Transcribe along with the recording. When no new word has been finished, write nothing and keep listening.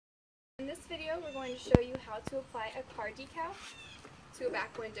video, we're going to show you how to apply a car decal to a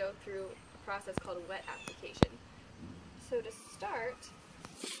back window through a process called a wet application. So to start,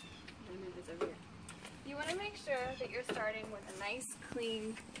 I'm going to move this over here. You want to make sure that you're starting with a nice,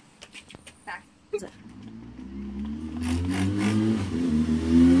 clean back.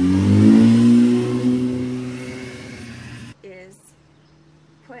 Is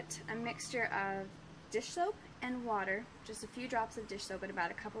put a mixture of dish soap and water, just a few drops of dish soap and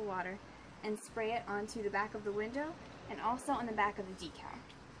about a cup of water, and spray it onto the back of the window and also on the back of the decal.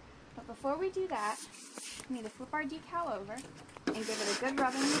 But before we do that, we need to flip our decal over and give it a good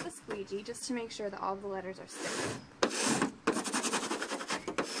rubbing with the squeegee just to make sure that all the letters are sticking.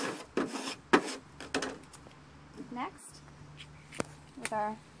 Next, with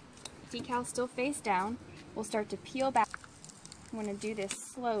our decal still face down, we'll start to peel back. I'm going to do this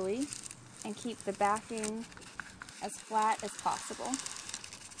slowly and keep the backing as flat as possible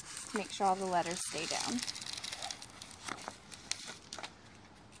to make sure all the letters stay down.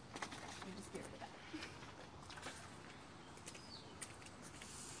 Just get rid of that.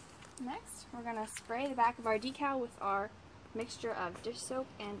 Next, we're going to spray the back of our decal with our mixture of dish soap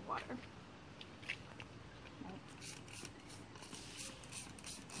and water.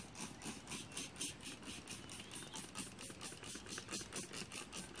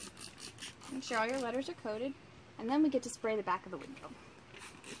 Make sure all your letters are coated, and then we get to spray the back of the window.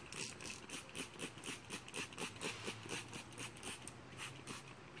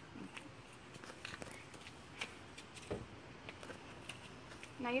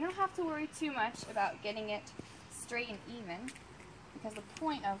 Now you don't have to worry too much about getting it straight and even, because the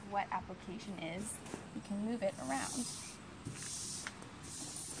point of wet application is you can move it around.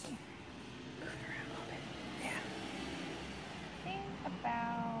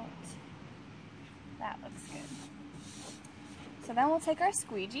 That looks good. So then we'll take our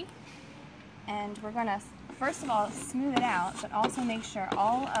squeegee and we're going to, first of all, smooth it out, but also make sure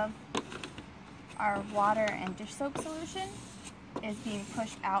all of our water and dish soap solution is being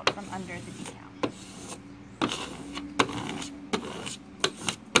pushed out from under the decal.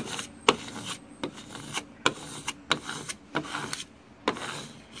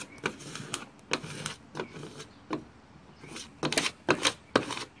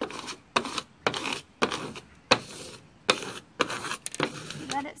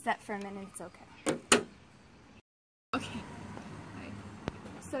 Let it set for a minute, it's okay. Okay. Right.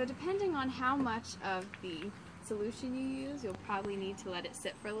 So depending on how much of the solution you use, you'll probably need to let it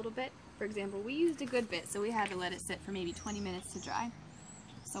sit for a little bit. For example, we used a good bit, so we had to let it sit for maybe 20 minutes to dry.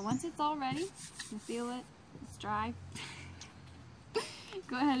 So once it's all ready, you feel it, it's dry.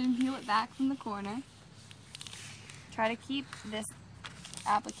 Go ahead and peel it back from the corner. Try to keep this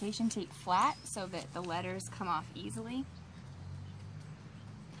application tape flat so that the letters come off easily.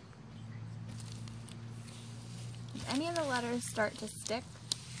 If any of the letters start to stick,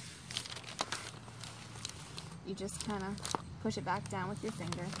 you just kind of push it back down with your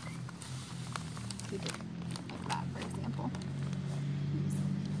finger. Keep it like that, for example. Just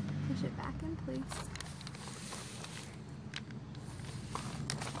push it back in place.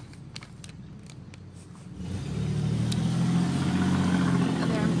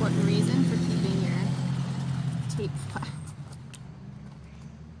 Another important reason for keeping your tape flat.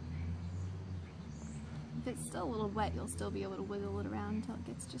 If it's still a little wet, you'll still be able to wiggle it around until it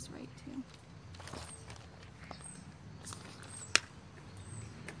gets just right too.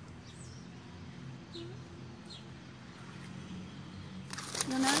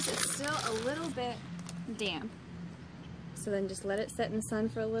 You'll notice it's still a little bit damp. So then just let it sit in the sun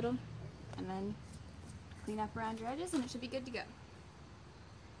for a little and then clean up around your edges and it should be good to go.